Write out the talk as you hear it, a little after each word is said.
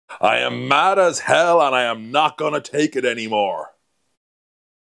I am mad as hell and I am not going to take it anymore.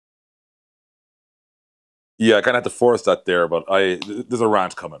 Yeah, I kind of had to force that there, but there's a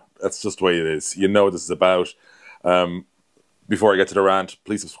rant coming. That's just the way it is. You know what this is about. Before I get to the rant,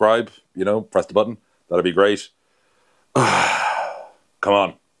 please subscribe. Press the button. That'd be great. Come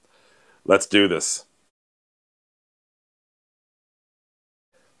on. Let's do this.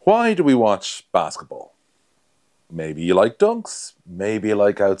 Why do we watch basketball? Maybe you like dunks. Maybe you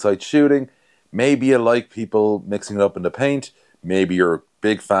like outside shooting. Maybe you like people mixing it up in the paint. Maybe you're a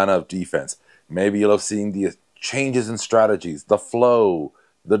big fan of defense. Maybe you love seeing the changes in strategies, the flow,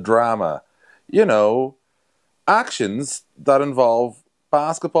 the drama. Actions that involve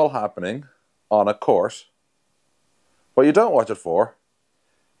basketball happening on a court. What you don't watch it for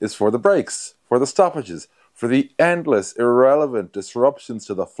is for the breaks, for the stoppages, for the endless, irrelevant disruptions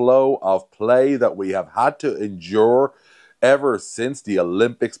to the flow of play that we have had to endure ever since the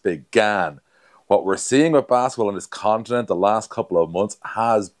Olympics began. What we're seeing with basketball on this continent the last couple of months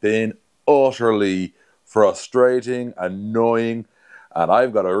has been utterly frustrating, annoying, and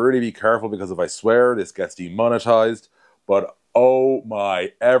I've got to really be careful because if I swear, this gets demonetized. But oh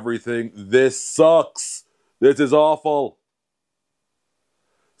my everything, this sucks. This is awful.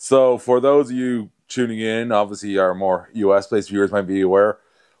 So for those of you tuning in, obviously our more US-based viewers might be aware,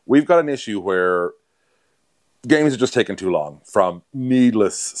 we've got an issue where games are just taking too long from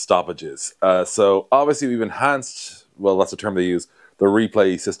needless stoppages. So obviously we've enhanced, well, that's the term they use, the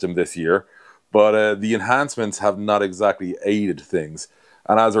replay system this year. But the enhancements have not exactly aided things.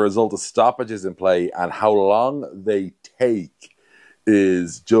 And as a result, the stoppages in play and how long they take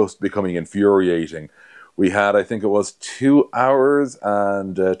is just becoming infuriating. We had, I think it was 2 hours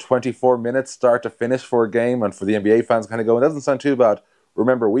and 24 minutes start to finish for a game. And for the NBA fans kind of going, it doesn't sound too bad.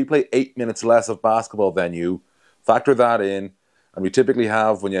 Remember, we play 8 minutes less of basketball than you. Factor that in. And we typically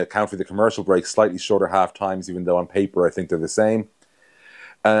have, when you account for the commercial breaks, slightly shorter half times, even though on paper I think they're the same.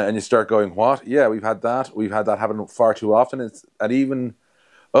 And you start going, what? Yeah, we've had that. We've had that happen far too often.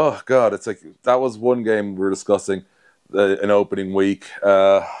 Oh God, it's like, that was one game we were discussing an opening week.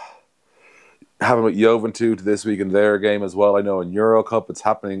 Happened with Juventud this week in their game as well. I know in Eurocup it's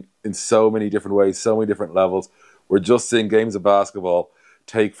happening in so many different ways, so many different levels. We're just seeing games of basketball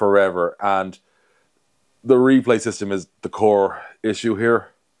take forever. And the replay system is the core issue here.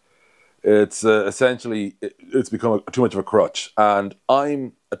 It's essentially, it's become too much of a crutch. And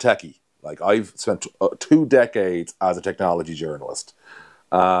I'm a techie. Like, I've spent 2 decades as a technology journalist.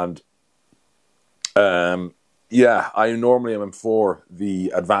 And, yeah, I normally am for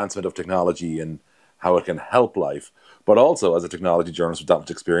the advancement of technology and how it can help life. But also, as a technology journalist with that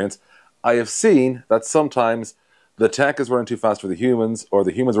much experience, I have seen that sometimes the tech is running too fast for the humans, or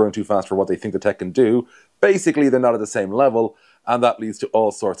the humans are running too fast for what they think the tech can do. Basically, they're not at the same level. And that leads to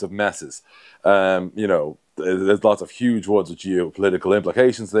all sorts of messes. There's lots of huge ones with geopolitical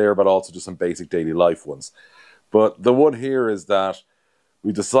implications there, but also just some basic daily life ones. But the one here is that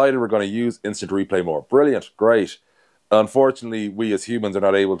we decided we're going to use instant replay more. Brilliant, great. Unfortunately, we as humans are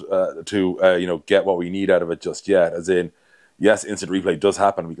not able to get what we need out of it just yet. As in, yes, instant replay does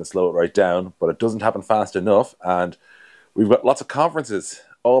happen. We can slow it right down, but it doesn't happen fast enough. And we've got lots of conferences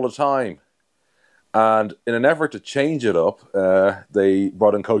all the time. And in an effort to change it up, they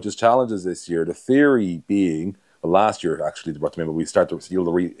brought in coaches' challenges this year. The theory being, well, last year actually they brought them in, but we start to feel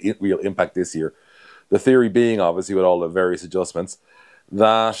the real impact this year. The theory being, obviously, with all the various adjustments,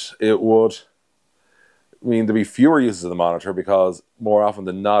 that it would mean there'd be fewer uses of the monitor because more often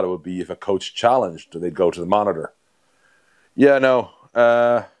than not, it would be if a coach challenged, they'd go to the monitor. Yeah, no,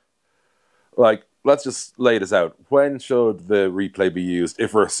 let's just lay this out. When should the replay be used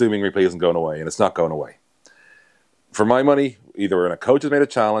if we're assuming replay isn't going away? And it's not going away. For my money, either when a coach has made a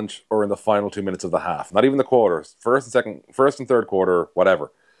challenge or in the final 2 minutes of the half. Not even the quarters. First and third quarter,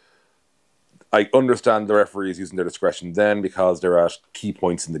 whatever. I understand the referees using their discretion then because they're at key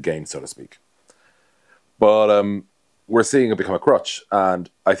points in the game, so to speak. But we're seeing it become a crutch. And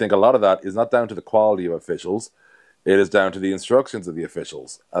I think a lot of that is not down to the quality of officials. It is down to the instructions of the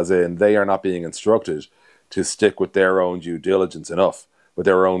officials, as in they are not being instructed to stick with their own due diligence enough, with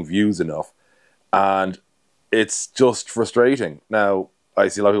their own views enough. And it's just frustrating. Now, I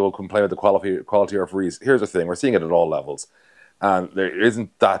see a lot of people complain about the quality of referees. Here's the thing, we're seeing it at all levels. And there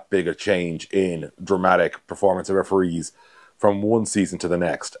isn't that big a change in dramatic performance of referees from one season to the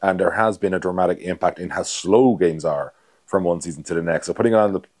next. And there has been a dramatic impact in how slow games are from one season to the next. So putting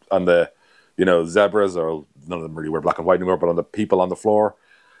on the zebras, or none of them really wear black and white anymore, but on the people on the floor,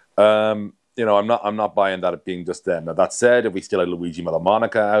 I'm not buying that it being just them. Now, that said, if we still had Luigi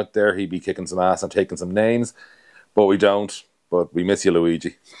Malamonica out there, he'd be kicking some ass and taking some names, but we don't. but we miss you,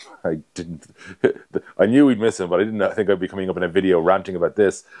 Luigi. I didn't. I knew we'd miss him, but I didn't think I'd be coming up in a video ranting about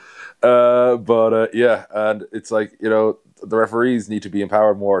this. Yeah, and it's like, the referees need to be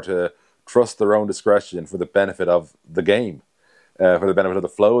empowered more to trust their own discretion for the benefit of the game, for the benefit of the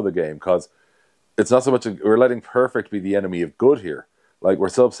flow of the game, because it's not so much we're letting perfect be the enemy of good here. Like, we're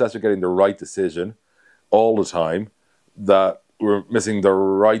so obsessed with getting the right decision all the time that we're missing the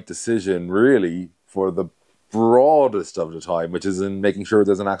right decision really for the broadest of the time, which is in making sure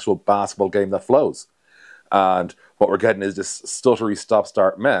there's an actual basketball game that flows. And what we're getting is this stuttery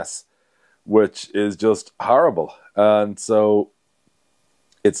stop-start mess, which is just horrible. And so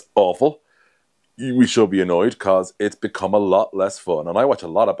it's awful. We should be annoyed because it's become a lot less fun. And I watch a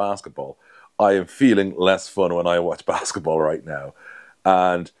lot of basketball. I am feeling less fun when I watch basketball right now.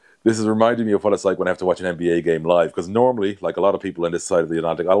 And this is reminding me of what it's like when I have to watch an NBA game live. Because normally, like a lot of people on this side of the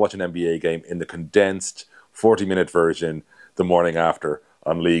Atlantic, I'll watch an NBA game in the condensed 40-minute version the morning after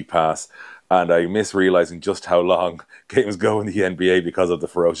on League Pass. And I miss realizing just how long games go in the NBA because of the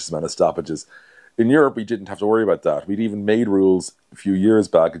ferocious amount of stoppages. In Europe, we didn't have to worry about that. We'd even made rules a few years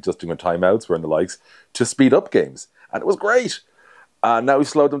back, adjusting when timeouts were and the likes, to speed up games. And it was great. And now we've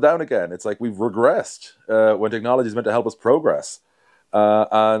slowed them down again. It's like we've regressed when technology is meant to help us progress.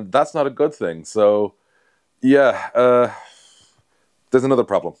 And that's not a good thing. So, yeah, there's another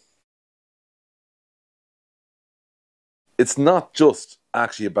problem. It's not just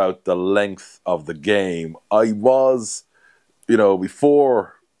actually about the length of the game. I was,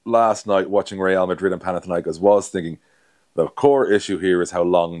 before last night watching Real Madrid and Panathinaikos, was thinking the core issue here is how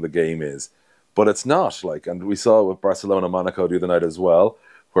long the game is. But it's not. And we saw it with Barcelona Monaco the other night as well,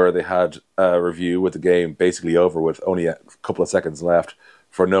 where they had a review with the game basically over with only a couple of seconds left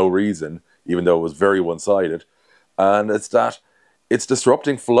for no reason, even though it was very one-sided. And it's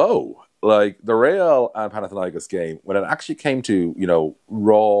disrupting flow. Like the Real and Panathinaikos game, when it actually came to,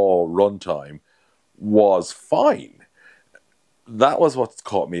 raw runtime, was fine. That was what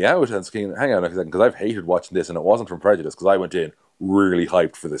caught me out. And thinking, hang on a second, because I've hated watching this, and it wasn't from prejudice, because I went in really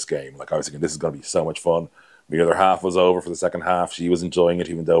hyped for this game. Like, I was thinking, this is going to be so much fun. The other half was over for the second half. She was enjoying it,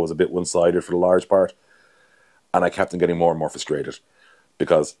 even though it was a bit one-sided for the large part. And I kept on getting more and more frustrated.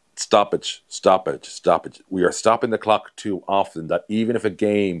 Because stoppage. We are stopping the clock too often, that even if a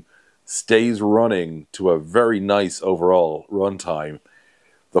game stays running to a very nice overall runtime,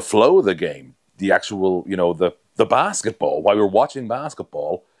 the flow of the game, the actual, the basketball, while we're watching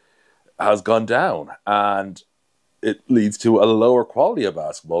basketball, has gone down. And it leads to a lower quality of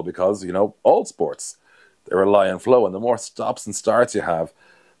basketball because, all sports, they rely on flow. And the more stops and starts you have,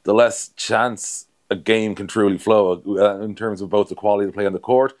 the less chance a game can truly flow in terms of both the quality of play on the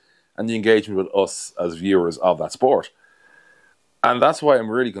court and the engagement with us as viewers of that sport. And that's why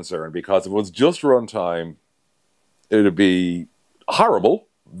I'm really concerned, because if it was just runtime, it would be horrible,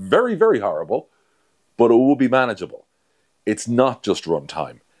 very, very horrible, but it will be manageable. It's not just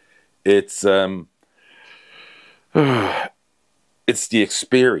runtime. It's it's the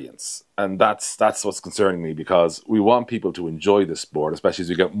experience, and that's what's concerning me, because we want people to enjoy this sport, especially as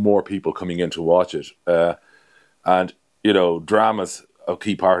we get more people coming in to watch it. And drama's a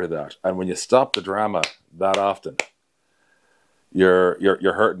key part of that. And when you stop the drama that often, you're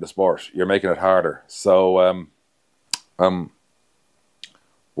hurting the sport. You're making it harder. So,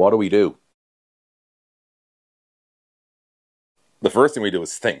 what do we do? The first thing we do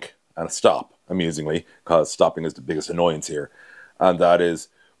is think and stop, amusingly, because stopping is the biggest annoyance here. And that is,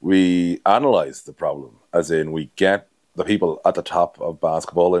 we analyze the problem, as in we get the people at the top of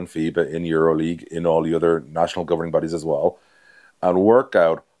basketball in FIBA, in Euroleague, in all the other national governing bodies as well, and work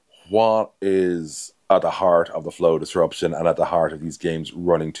out what is at the heart of the flow disruption and at the heart of these games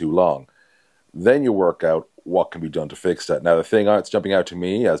running too long. Then you work out what can be done to fix that. Now, the thing that's jumping out to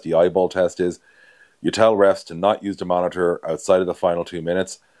me as the eyeball test is, you tell refs to not use the monitor outside of the final 2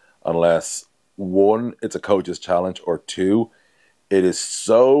 minutes unless, one, it's a coach's challenge, or two, it is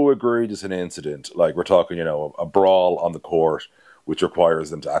so egregious an incident, like we're talking, a brawl on the court, which requires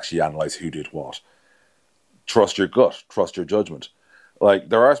them to actually analyze who did what. Trust your gut, trust your judgment. Like,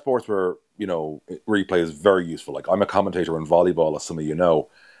 there are sports where, replay is very useful. Like, I'm a commentator in volleyball, as some of you know,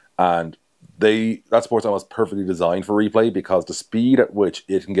 and that sport's almost perfectly designed for replay, because the speed at which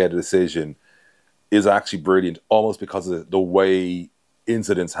it can get a decision is actually brilliant, almost because of the way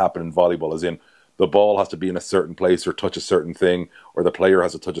incidents happen in volleyball, as in, the ball has to be in a certain place or touch a certain thing, or the player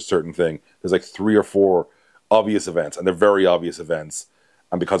has to touch a certain thing. There's like 3 or 4 obvious events, and they're very obvious events.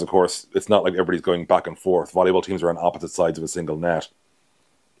 And because, of course, it's not like everybody's going back and forth. Volleyball teams are on opposite sides of a single net.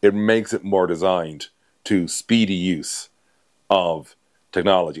 It makes it more designed to speedy use of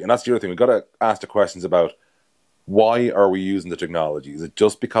technology. And that's the other thing. We've got to ask the questions about why are we using the technology? Is it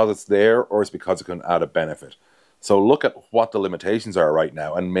just because it's there, or is it because it can add a benefit? So look at what the limitations are right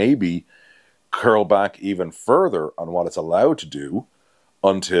now, and maybe curl back even further on what it's allowed to do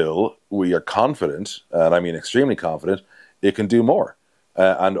until we are confident, and I mean extremely confident, it can do more.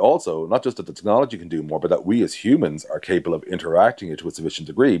 And also, not just that the technology can do more, but that we as humans are capable of interacting it to a sufficient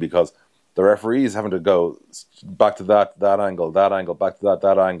degree, because the referees having to go back to that angle, back to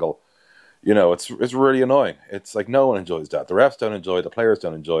that angle. You know, it's really annoying. It's like no one enjoys that. The refs don't enjoy it, the players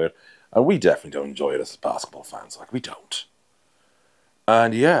don't enjoy it, and we definitely don't enjoy it as basketball fans. Like, we don't.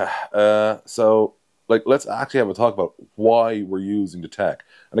 And yeah, so like let's actually have a talk about why we're using the tech.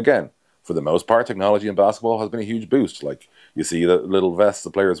 And again, for the most part, technology in basketball has been a huge boost. Like, you see the little vests the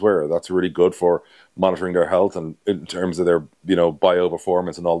players wear. That's really good for monitoring their health and in terms of their, you know,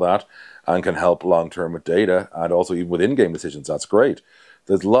 bio-performance and all that, and can help long-term with data and also even with in-game decisions. That's great.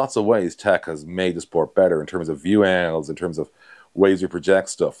 There's lots of ways tech has made the sport better in terms of view angles, in terms of ways you project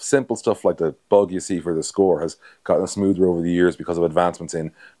stuff. Simple stuff like the bug you see for the score has gotten smoother over the years because of advancements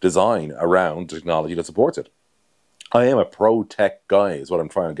in design around technology that supports it. I am a pro-tech guy, is what I'm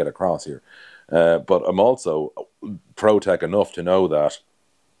trying to get across here. But I'm also pro-tech enough to know that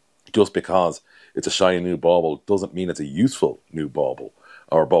just because it's a shiny new bauble doesn't mean it's a useful new bauble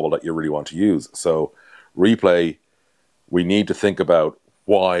or a bauble that you really want to use. So replay, we need to think about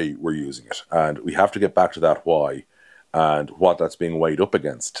why we're using it. And we have to get back to that why and what that's being weighed up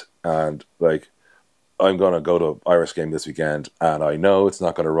against. And like, I'm going to go to Irish game this weekend, and I know it's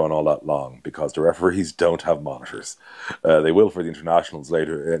not going to run all that long because the referees don't have monitors. They will for the internationals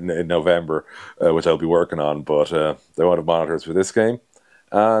later in November, which I'll be working on, but they won't have monitors for this game.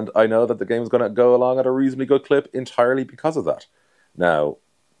 And I know that the game is going to go along at a reasonably good clip entirely because of that. Now,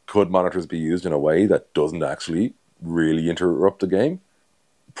 could monitors be used in a way that doesn't actually really interrupt the game?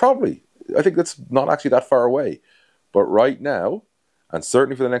 Probably. I think that's not actually that far away. But right now, and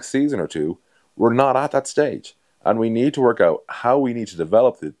certainly for the next season or two, we're not at that stage. And we need to work out how we need to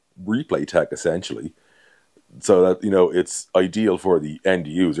develop the replay tech, essentially, so that, you know, it's ideal for the end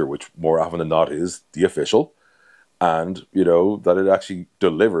user, which more often than not is the official, and, you know, that it actually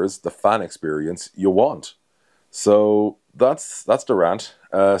delivers the fan experience you want. So that's the rant.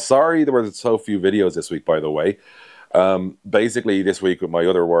 Sorry there were so few videos this week, by the way. Basically, this week with my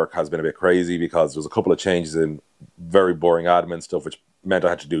other work has been a bit crazy because there's a couple of changes in very boring admin stuff, which meant I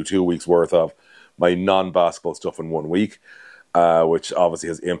had to do 2 weeks worth of my non-basketball stuff in 1 week, which obviously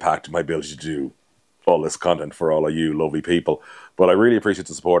has impacted my ability to do all this content for all of you lovely people. But I really appreciate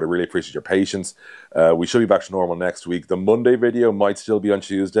the support. I really appreciate your patience. We should be back to normal next week. The Monday video might still be on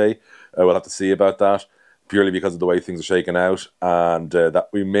Tuesday. We'll have to see about that, purely because of the way things are shaking out, and that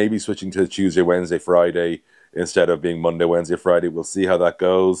we may be switching to Tuesday, Wednesday, Friday instead of being Monday, Wednesday, Friday. We'll see how that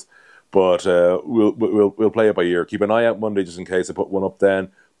goes. But we'll play it by ear. Keep an eye out Monday just in case I put one up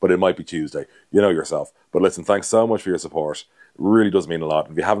then, but it might be Tuesday. You know yourself. But listen, thanks so much for your support. It really does mean a lot.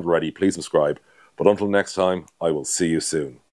 If you haven't already, please subscribe. But until next time, I will see you soon.